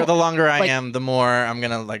longer I am, the more I'm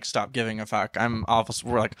gonna stop giving a fuck.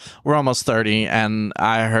 We're almost 30, and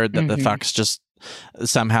I heard that the fucks just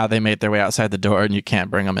somehow they made their way outside the door, and you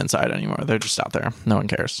can't bring them inside anymore. They're just out there. No one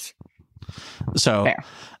cares. So,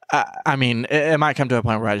 I mean, it might come to a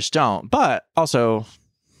point where I just don't. But also,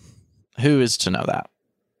 who is to know that?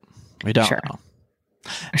 We don't know.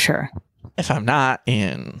 Sure. If I'm not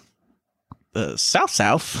in the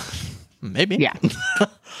South, maybe. Yeah.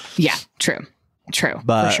 Yeah. True.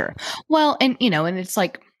 But, for sure. Well, and and it's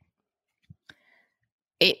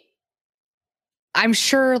I'm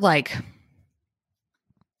sure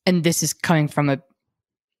and this is coming from a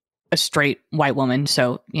straight white woman,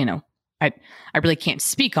 so I really can't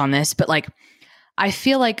speak on this, but I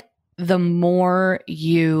feel like the more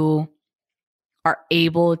you are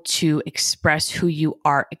able to express who you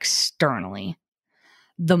are externally,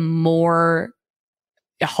 the more,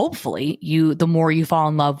 hopefully, the more you fall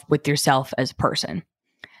in love with yourself as a person,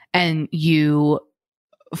 and you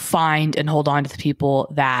find and hold on to the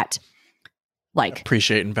people that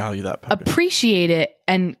appreciate and value that puppy. Appreciate it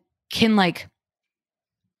and can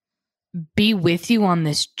be with you on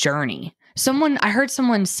this journey. I heard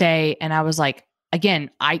someone say, and I was like, again,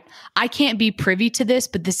 I can't be privy to this,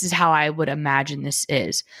 but this is how I would imagine this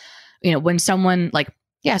is. When someone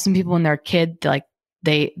some people when they're a kid,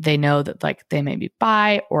 they know that they may be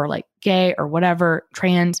bi or gay or whatever,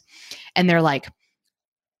 trans, and they're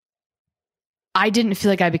I didn't feel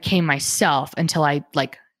like I became myself until I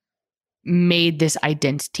made this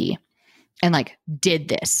identity and did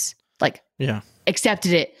this,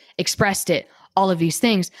 accepted it, expressed it, all of these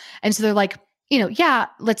things. And so they're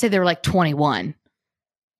let's say they were 21.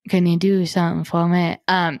 Can you do something for me?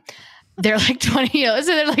 They're 20, so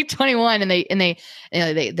they're 21 and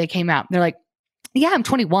they came out. They're yeah, I'm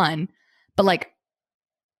 21, but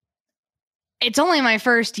it's only my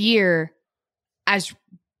first year as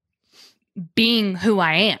being who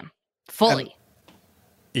I am fully.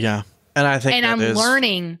 And I think I'm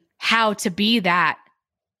learning how to be that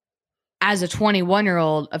as a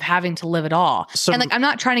 21-year-old of having to live it all. So, and I'm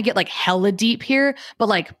not trying to get hella deep here, but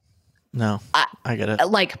no, I get it.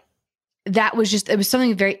 That was it was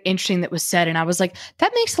something very interesting that was said. And I was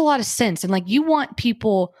that makes a lot of sense. And you want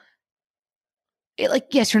people,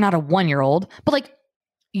 yes, you're not a 1-year-old, but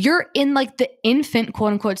you're in the infant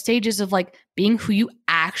quote unquote stages of being who you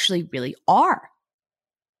actually really are.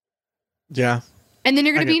 Yeah. And then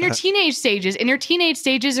you're going to be in your teenage stages, and your teenage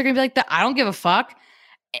stages are going to be I don't give a fuck.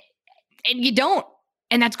 And you don't.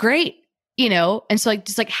 And that's great. you know? And so like,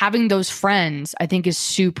 just like having those friends, I think is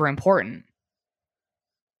super important.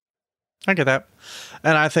 I get that.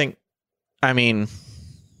 And I think a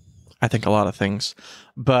lot of things,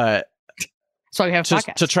 but so we have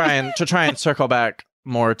to try and circle back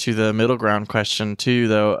more to the middle ground question too,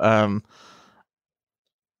 though.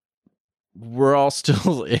 We're all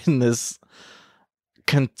still in this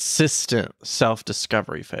consistent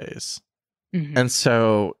self-discovery phase. Mm-hmm. And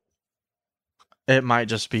so it might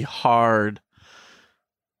just be hard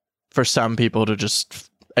for some people to just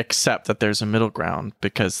accept that there's a middle ground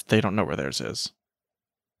because they don't know where theirs is.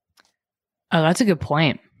 Oh, that's a good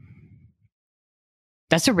point.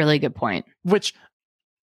 That's a really good point. Which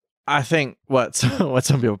I think what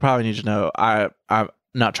some people probably need to know, I'm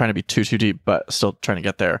not trying to be too deep, but still trying to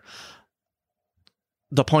get there.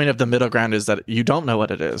 The point of the middle ground is that you don't know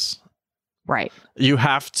what it is. Right. You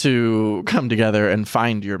have to come together and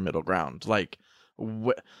find your middle ground. Like,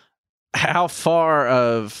 how far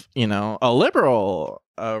of, a liberal,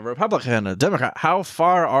 a Republican, a Democrat, how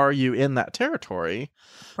far are you in that territory?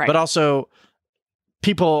 Right. But also,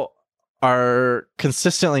 people are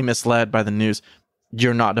consistently misled by the news.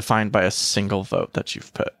 You're not defined by a single vote that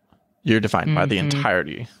you've put. You're defined by the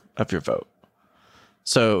entirety of your vote.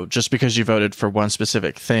 So just because you voted for one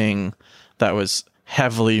specific thing that was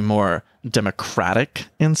heavily more Democratic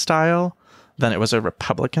in style than it was a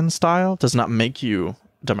Republican style does not make you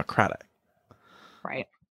Democratic. Right.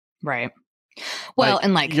 Well,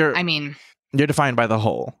 you're defined by the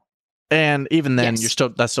whole. And even then,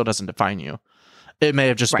 that still doesn't define you. It may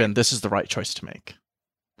have just been, this is the right choice to make.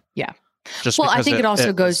 Yeah. Just I think it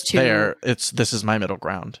also goes to this is my middle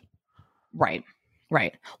ground. Right.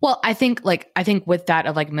 Well, I think with that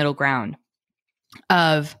of like middle ground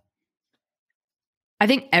I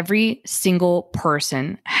think every single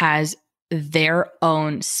person has their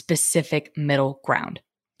own specific middle ground.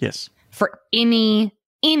 Yes. For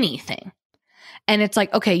anything. And it's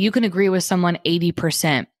like, okay, you can agree with someone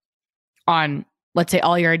 80% on, let's say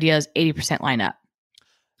all your ideas 80% line up,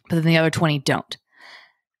 but then the other 20 don't.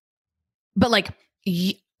 But like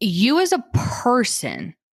you as a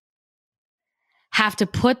person have to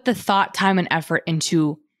put the thought, time, and effort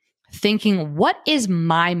into thinking, what is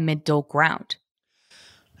my middle ground?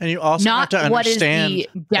 And you also have to understand what is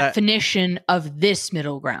the definition of this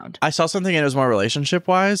middle ground. I saw something and it was more relationship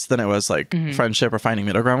wise than it was like friendship or finding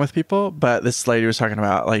middle ground with people. But this lady was talking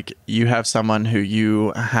about like you have someone who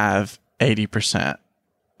you have 80%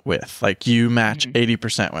 with, like you match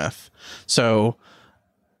 80% with. So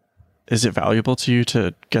is it valuable to you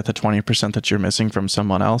to get the 20% that you're missing from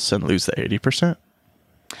someone else and lose the 80%?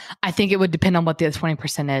 I think it would depend on what the other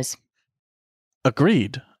 20% is.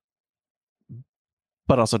 Agreed.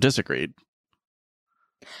 But also disagreed.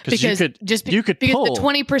 Because you could pull. The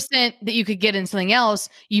 20% that you could get in something else,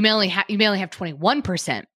 you may only have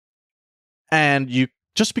 21%. And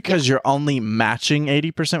just because you're only matching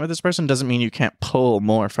 80% with this person doesn't mean you can't pull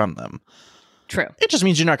more from them. True. It just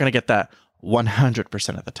means you're not going to get that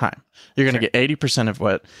 100% of the time. You're going to get 80% of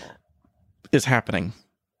what is happening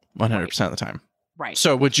 100% of the time. Right.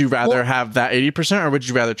 So would you rather have that 80% or would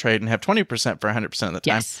you rather trade and have 20% for 100% of the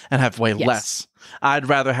time and have way less? I'd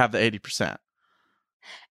rather have the 80%.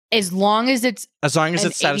 As long as it's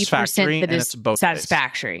satisfactory and it's both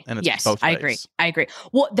satisfactory. And it's both ways. I agree.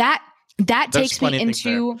 Well, that takes me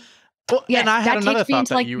into and I had another thought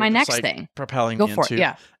that like you my were next just, thing. propelling Go me for into. it.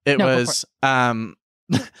 Yeah. It was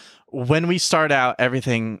when we start out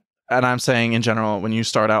everything, and I'm saying in general, when you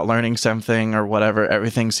start out learning something or whatever,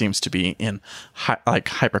 everything seems to be in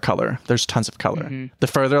hypercolor. There's tons of color. Mm-hmm. The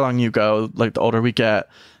further along you go, like the older we get,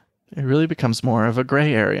 it really becomes more of a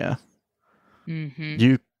gray area.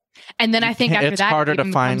 Mm-hmm. And then I think after that, it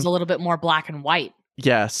becomes a little bit more black and white.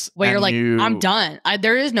 Yes. Where you're like, I'm done.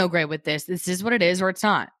 There is no gray with this. This is what it is or it's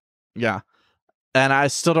not. Yeah. And I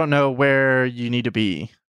still don't know where you need to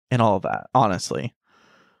be in all of that, honestly.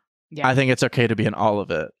 Yeah. I think it's okay to be in all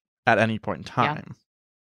of it at any point in time. Yeah.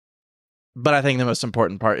 But I think the most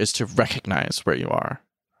important part is to recognize where you are.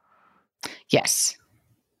 Yes.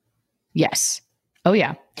 Oh,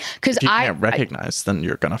 yeah. Because if you can't recognize, then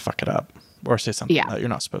you're going to fuck it up or say something that you're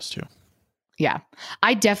not supposed to. Yeah.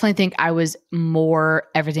 I definitely think I was more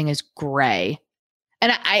everything is gray.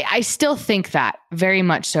 And I still think that very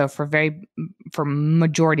much so for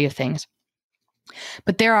majority of things.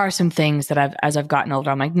 But there are some things that as I've gotten older,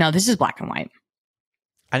 I'm like, no, this is black and white.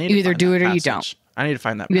 You either do it or you don't. I need to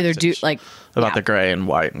find that you either do about the gray and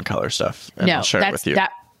white and color stuff. And I'll share it with you.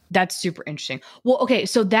 That's super interesting. Well, okay,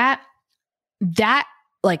 so that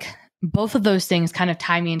like both of those things kind of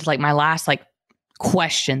tie me into like my last like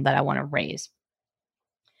question that I want to raise.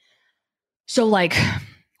 So like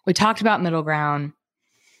we talked about middle ground.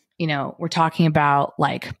 We're talking about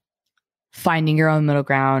like finding your own middle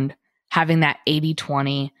ground, having that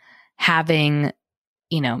 80-20, having,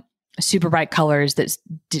 super bright colors that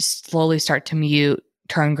just slowly start to mute,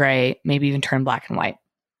 turn gray, maybe even turn black and white.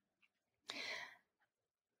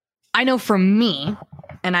 I know for me,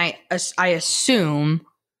 and I assume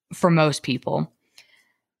for most people,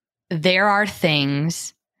 there are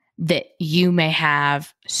things that you may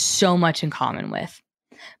have so much in common with,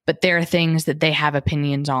 but there are things that they have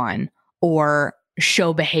opinions on or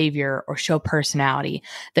show behavior or show personality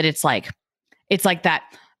that it's like that.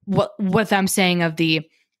 What I'm saying of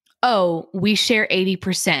we share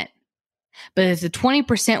 80%, but if the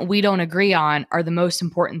 20% we don't agree on are the most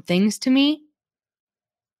important things to me,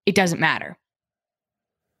 it doesn't matter.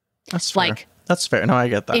 That's fair. That's fair. No, I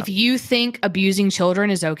get that. If you think abusing children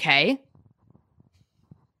is okay,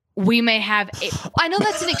 we may have. I know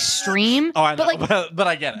that's an extreme. I know, but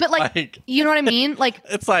I get it. But you know what I mean? Like,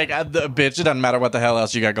 it's like the bitch. It doesn't matter what the hell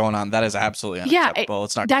else you got going on. That is absolutely unacceptable.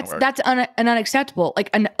 It's not. That's unacceptable.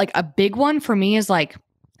 Like a big one for me is like,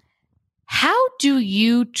 how do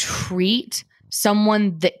you treat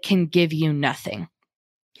someone that can give you nothing?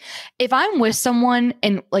 If I'm with someone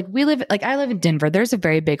and I live in Denver, there's a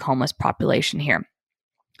very big homeless population here.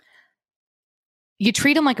 You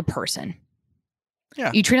treat them like a person.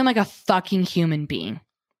 Yeah. You treat them like a fucking human being.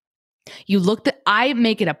 I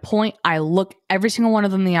make it a point. I look every single one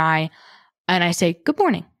of them in the eye and I say, good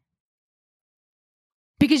morning.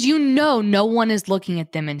 Because no one is looking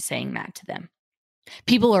at them and saying that to them.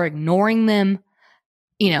 People are ignoring them,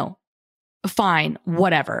 fine,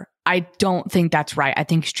 whatever. I don't think that's right. I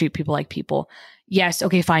think you treat people like people. Yes,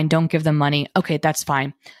 okay, fine. Don't give them money. Okay, that's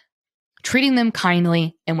fine. Treating them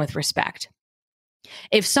kindly and with respect.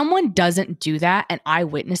 If someone doesn't do that and I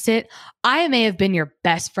witness it, I may have been your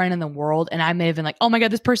best friend in the world and I may have been like, oh my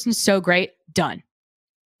God, this person's so great. Done.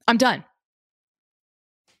 I'm done.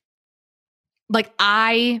 Like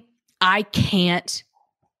I can't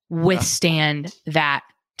withstand that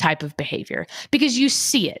type of behavior because you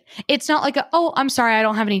see it. It's not like I'm sorry, I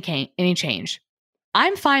don't have any change.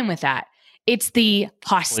 I'm fine with that. It's the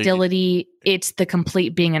hostility. It's the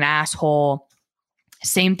complete being an asshole.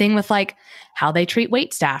 Same thing with like how they treat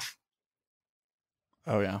wait staff.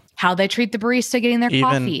 Oh yeah. How they treat the barista getting their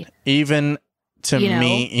coffee. Even to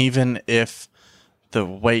me, even if the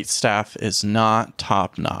wait staff is not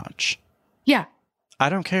top notch. Yeah. I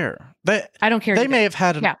don't care. I don't care. They may have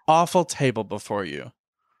had an awful table before you.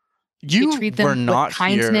 You treat them were not with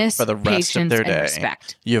kindness, here for the rest of their day.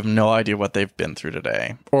 Respect. You have no idea what they've been through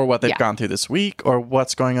today or what they've gone through this week or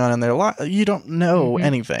what's going on in their life. You don't know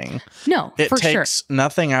anything. No, it takes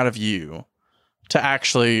nothing out of you to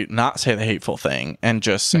actually not say the hateful thing and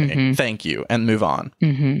just say thank you and move on.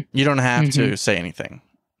 You don't have to say anything.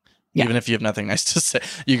 Yeah. Even if you have nothing nice to say,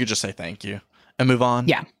 you could just say thank you and move on.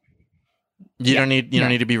 Yeah. You don't need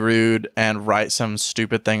to be rude and write some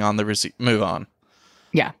stupid thing on the receipt. Move on.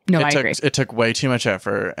 Yeah. No, I agree. It took way too much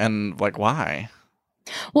effort. And like, why?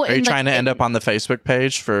 Well, are you trying to end up on the Facebook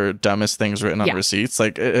page for dumbest things written on receipts?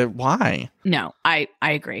 Like, why? No, I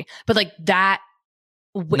agree. But like that.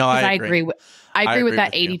 No, I agree. I agree with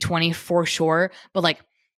that 80-20 for sure. But like,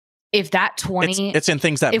 if that 20, it's in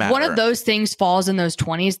things that matter. If one of those things falls in those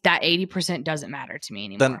 20s, that 80% doesn't matter to me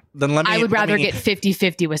anymore. Then I would rather get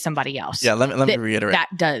 50-50 with somebody else. Yeah, let me reiterate. That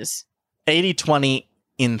does. 80-20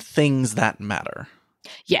 in things that matter.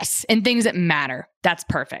 Yes, and things that matter. That's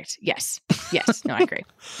perfect. Yes. No, I agree.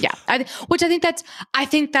 Yeah, I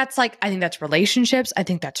think that's relationships. I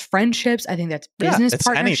think that's friendships. I think that's business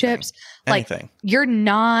partnerships. Anything. You're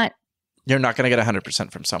not going to get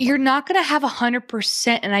 100% from someone. You're not going to have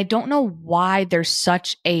 100%, and I don't know why there's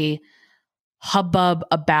such a hubbub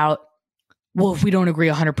about. Well, if we don't agree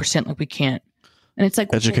 100%, like we can't. And it's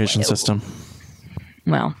like education system.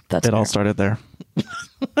 Well, that's it. All started there.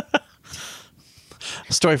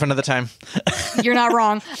 Story for another time. You're not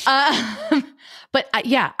wrong. But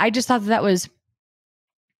I just thought that was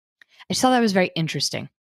very interesting.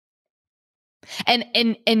 And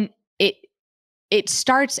it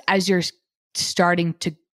starts as you're starting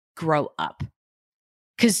to grow up.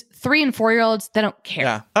 Because 3 and 4-year-olds, they don't care.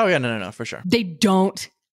 Yeah. Oh yeah, no, for sure. They don't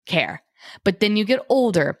care. But then you get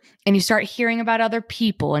older and you start hearing about other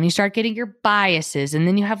people and you start getting your biases and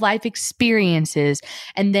then you have life experiences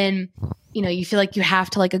and then you feel like you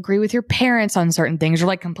have to like agree with your parents on certain things or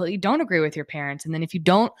like completely don't agree with your parents. And then if you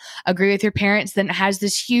don't agree with your parents, then it has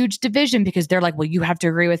this huge division because they're like, well, you have to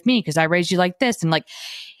agree with me because I raised you like this. And like,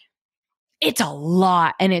 it's a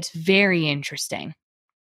lot and it's very interesting.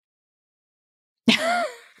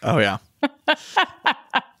 Oh yeah.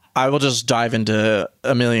 I will just dive into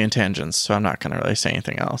a million tangents, so I'm not going to really say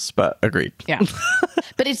anything else, but agreed. Yeah.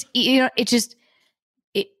 But it's, it just,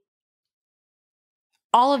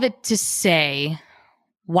 all of it to say,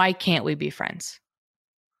 why can't we be friends?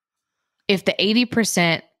 If the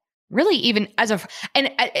 80%, really even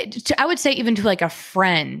I would say even to like a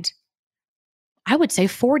friend, I would say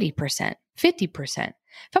 40%, 50%. If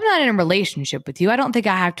I'm not in a relationship with you, I don't think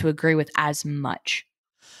I have to agree with as much.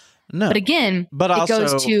 No. But again, it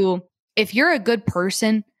goes to, if you're a good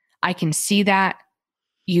person, I can see that.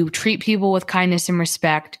 You treat people with kindness and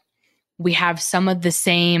respect. We have some of the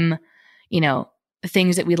same,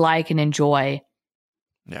 things that we like and enjoy.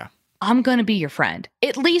 Yeah. I'm going to be your friend.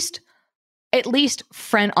 At least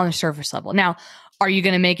friend on the surface level. Now, are you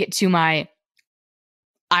going to make it to my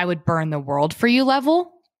I would burn the world for you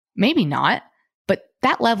level? Maybe not. But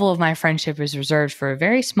that level of my friendship is reserved for a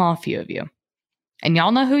very small few of you. And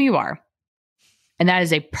y'all know who you are. And that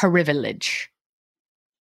is a privilege.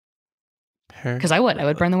 Because I would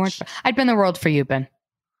burn the world. I'd burn the world for you, Ben.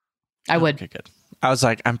 I would. Okay, good. I was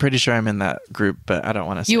like, I'm pretty sure I'm in that group, but I don't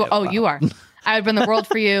want to say it. You are. I would burn the world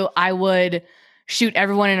for you. I would shoot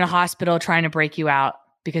everyone in a hospital trying to break you out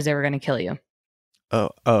because they were going to kill you.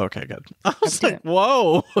 Oh, okay, good. I was like,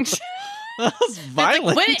 whoa. That was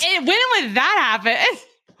violent. Like, when would that happen?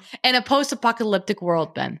 In a post-apocalyptic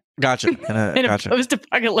world, Ben. Gotcha. In a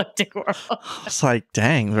post-apocalyptic world. It's like,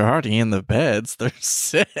 dang, they're already in the beds. They're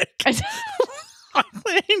sick.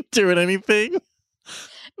 They ain't doing anything.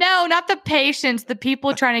 No, not the patients. The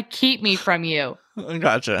people trying to keep me from you.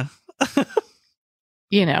 Gotcha.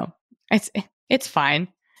 It's fine.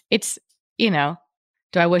 It's,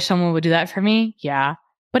 do I wish someone would do that for me? Yeah,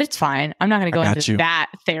 but it's fine. I'm not going to go into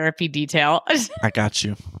that therapy detail. I got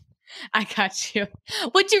you. I got you.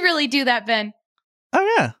 Would you really do that, Ben?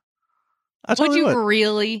 Oh, yeah. Would you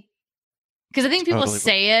really? Because I think people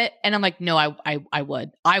say it, and I'm like, no, I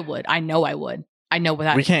would. I would. I know I would. I know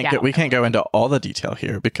without. We can't go into all the detail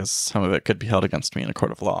here because some of it could be held against me in a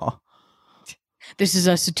court of law. This is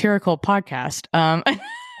a satirical podcast. Oh,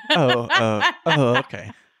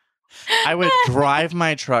 okay. I would drive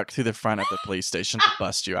my truck through the front of the police station to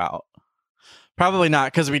bust you out. Probably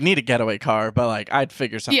not, because we'd need a getaway car, but like I'd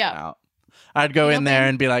figure something out. I'd go in there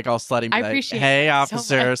and be like all slutty, and be like, "Hey,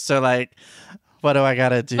 officer, so like, what do I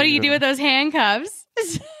gotta do? What do you do with those handcuffs?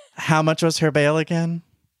 How much was her bail again?"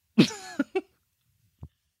 And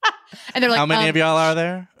they're like, "How many of y'all are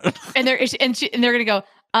there?" And they're gonna go,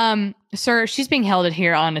 "Sir, she's being held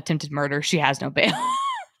here on attempted murder. She has no bail."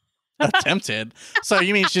 Attempted? So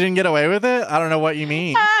you mean she didn't get away with it? I don't know what you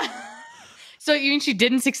mean. So you mean she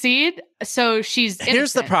didn't succeed? So she's innocent,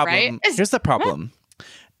 Here's the problem. Right? Here's the problem.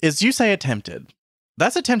 Is you say attempted.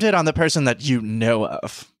 That's attempted on the person that you know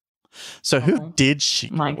of. So who did she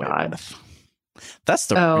get away with? That's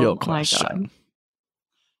the real question.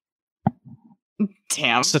 My God.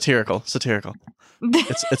 Damn. Satirical. It's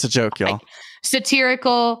a joke, y'all.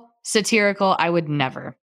 Satirical. I would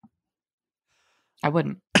never. I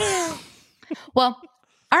wouldn't. Well,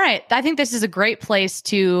 all right. I think this is a great place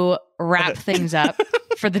to wrap things up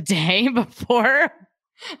for the day before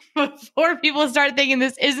people start thinking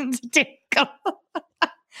this isn't satirical.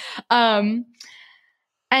 And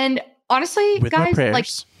honestly,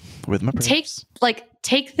 guys, with my prayers.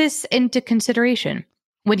 Take this into consideration.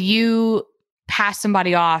 When you pass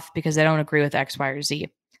somebody off because they don't agree with X, Y, or Z,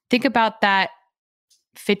 think about that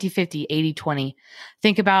 50-50, 80-20.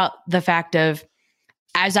 Think about the fact of,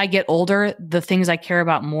 as I get older, the things I care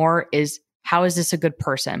about more is, how is this a good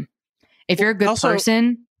person? If you're a good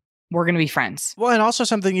person, we're going to be friends. Well, and also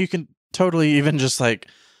something you can totally even just like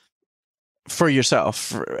for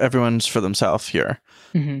yourself, everyone's for themselves here.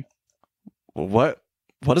 Mm-hmm. What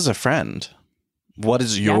is a friend? What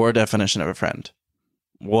is your definition of a friend?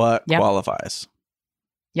 What qualifies?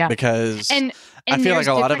 Yeah. Because I feel like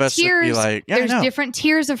a lot of us would be like, there's different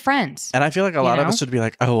tiers of friends. And I feel like a lot of us would be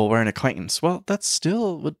like, oh, well, we're an acquaintance. Well, that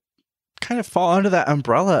still would kind of fall under that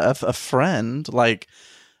umbrella of a friend. Like,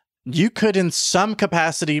 you could in some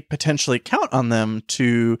capacity potentially count on them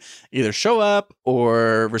to either show up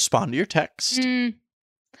or respond to your text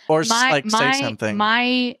or say something.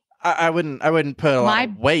 I wouldn't put a lot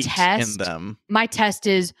of weight in them. My test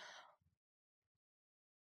is,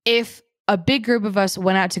 if a big group of us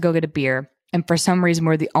went out to go get a beer, and for some reason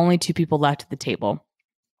we're the only two people left at the table,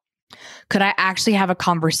 could I actually have a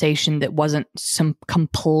conversation that wasn't some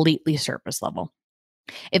completely surface level?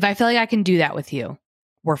 If I feel like I can do that with you,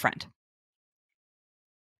 we're friend.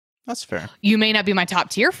 That's fair. You may not be my top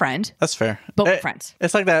tier friend. That's fair. But we're friends.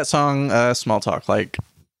 It's like that song, Small Talk. Like,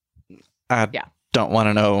 I don't want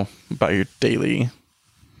to know about your daily.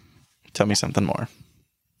 Tell me something more.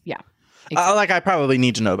 Yeah. Exactly. Like, I probably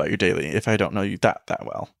need to know about your daily if I don't know you that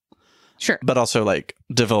well. Sure. But also, like,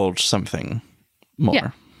 divulge something more.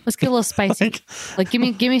 Yeah. Let's get a little spicy. Like, give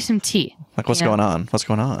me some tea. Like, what's going on? What's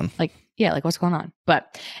going on? Like, yeah, like, what's going on?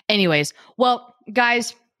 But anyways, well,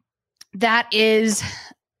 guys, that is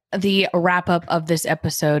the wrap up of this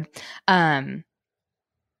episode.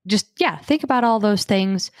 Just, think about all those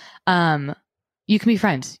things. You can be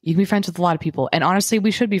friends. You can be friends with a lot of people. And honestly,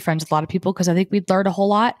 we should be friends with a lot of people because I think we'd learn a whole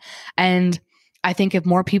lot. And I think if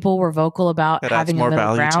more people were vocal about having a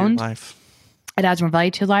middle ground, it adds more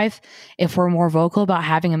value to life. If we're more vocal about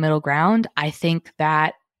having a middle ground, I think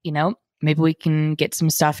that, maybe we can get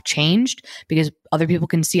some stuff changed because other people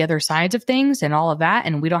can see other sides of things and all of that.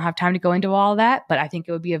 And we don't have time to go into all of that, but I think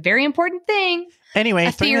it would be a very important thing.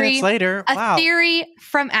 Anyway, 3 minutes later, a theory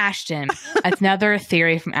from Ashton. Another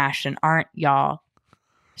theory from Ashton. Aren't y'all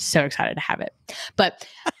so excited to have it? But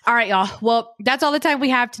all right, y'all. Well, that's all the time we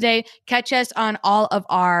have today. Catch us on all of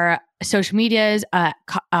our social medias,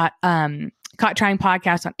 Caught Trying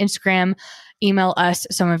Podcast on Instagram. Email us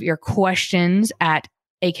some of your questions at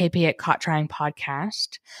Caught Trying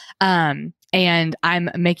Podcast. And I'm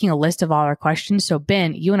making a list of all our questions. So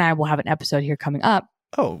Ben, you and I will have an episode here coming up.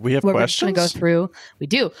 Oh, we have questions? We're going to go through. We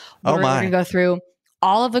do. We're going to go through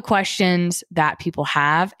all of the questions that people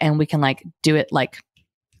have, and we can do it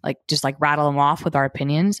just rattle them off with our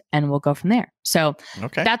opinions, and we'll go from there. So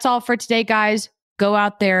that's all for today, guys. Go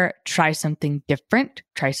out there, try something different,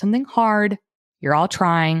 try something hard. You're all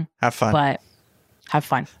trying. Have fun. But have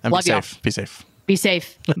fun. And Love be y'all. safe. Be safe. Be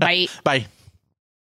safe. Bye. Bye.